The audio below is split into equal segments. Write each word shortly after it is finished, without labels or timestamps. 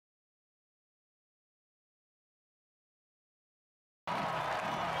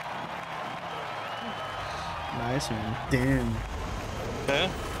nice, man. Damn. Yeah?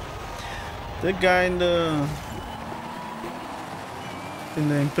 That guy in the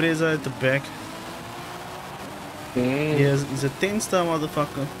Impreza at the back. He's a 10-star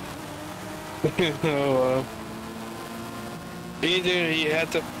motherfucker. Oh, either he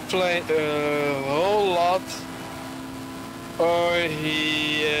had to play a whole lot, or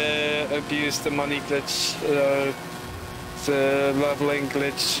he abused the money glitch, the leveling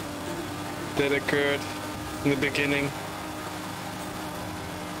glitch that occurred in the beginning.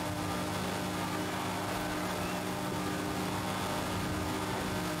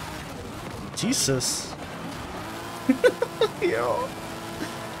 Jesus. Yo.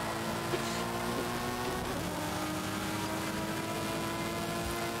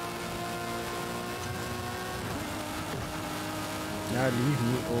 Now leave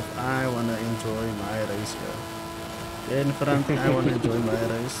me off. I wanna enjoy my race, yeah. In front, I wanna enjoy my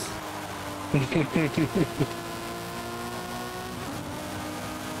race.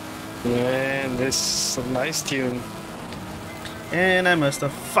 Man, this is a nice tune. And I missed a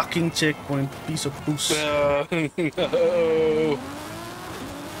fucking checkpoint, piece of puss. No, no.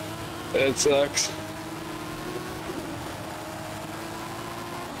 That sucks.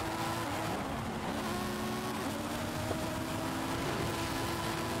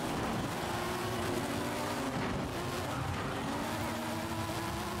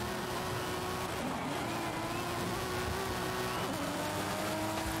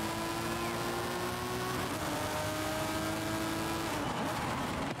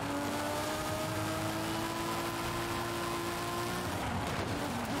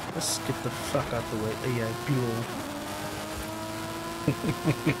 Let's get the fuck out the way. AI Buell.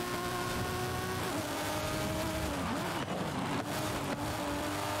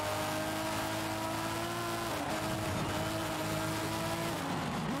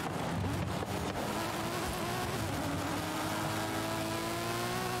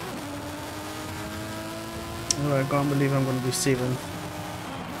 Oh, I can't believe I'm gonna be 7th.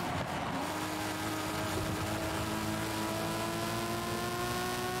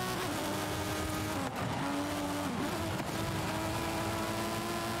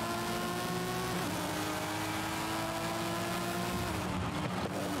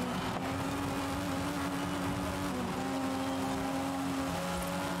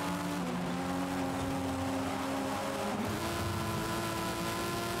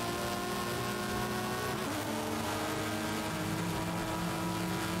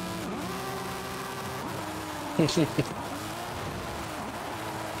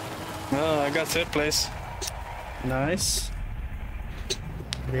 Oh, I got 3rd place. Nice.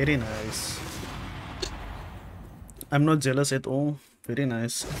 Very nice. I'm not jealous at all. Very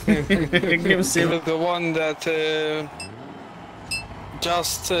nice. Game 7. The one that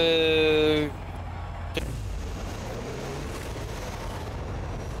just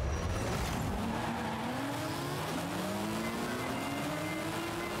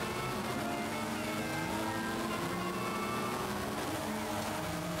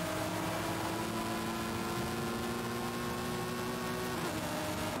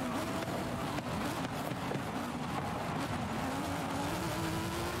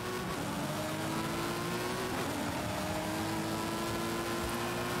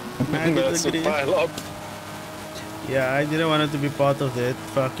that's a pile up. Yeah, I didn't want it to be part of that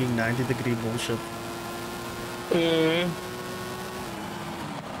fucking 90-degree bullshit.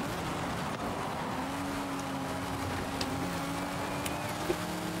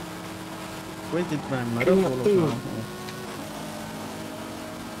 Where did my mother fall off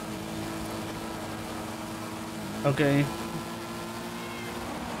now? Okay.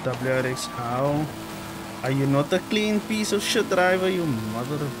 WRX, how? Are you not a clean piece of shit driver, you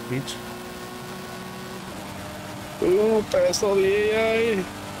mother of bitch? Ooh, pass all the AI.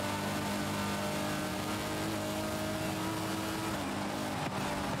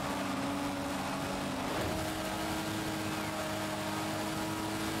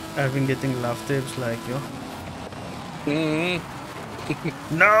 I've been getting love tapes like yo.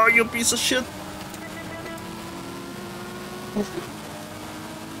 No, you piece of shit!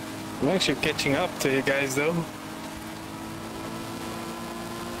 I'm actually catching up to you guys though.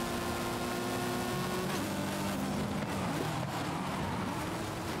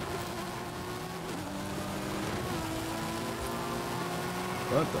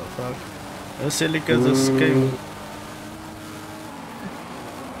 What the fuck? Those silicas escape.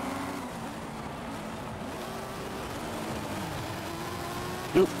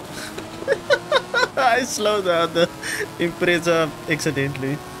 I slowed down the Impreza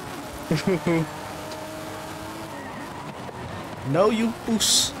accidentally. No, you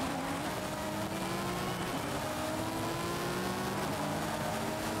puss.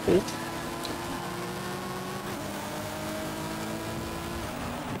 It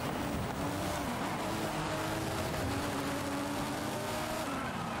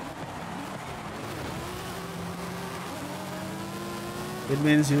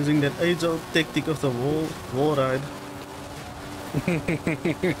means using that age-old tactic of the wall ride.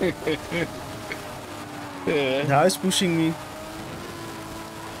 Yeah. Now he's pushing me.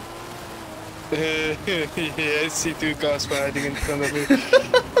 Yeah, I see two cars riding in front of me.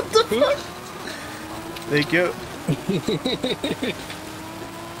 Thank you.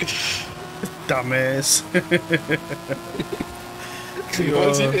 Dumbass. He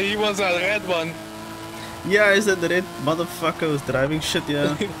was a red one. Yeah, I said the red motherfucker was driving shit,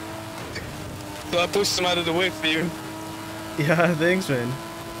 yeah. So I pushed him out of the way for you. Yeah, thanks, man.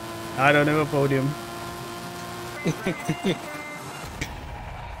 I don't have a podium.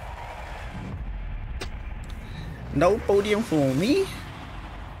 No podium for me.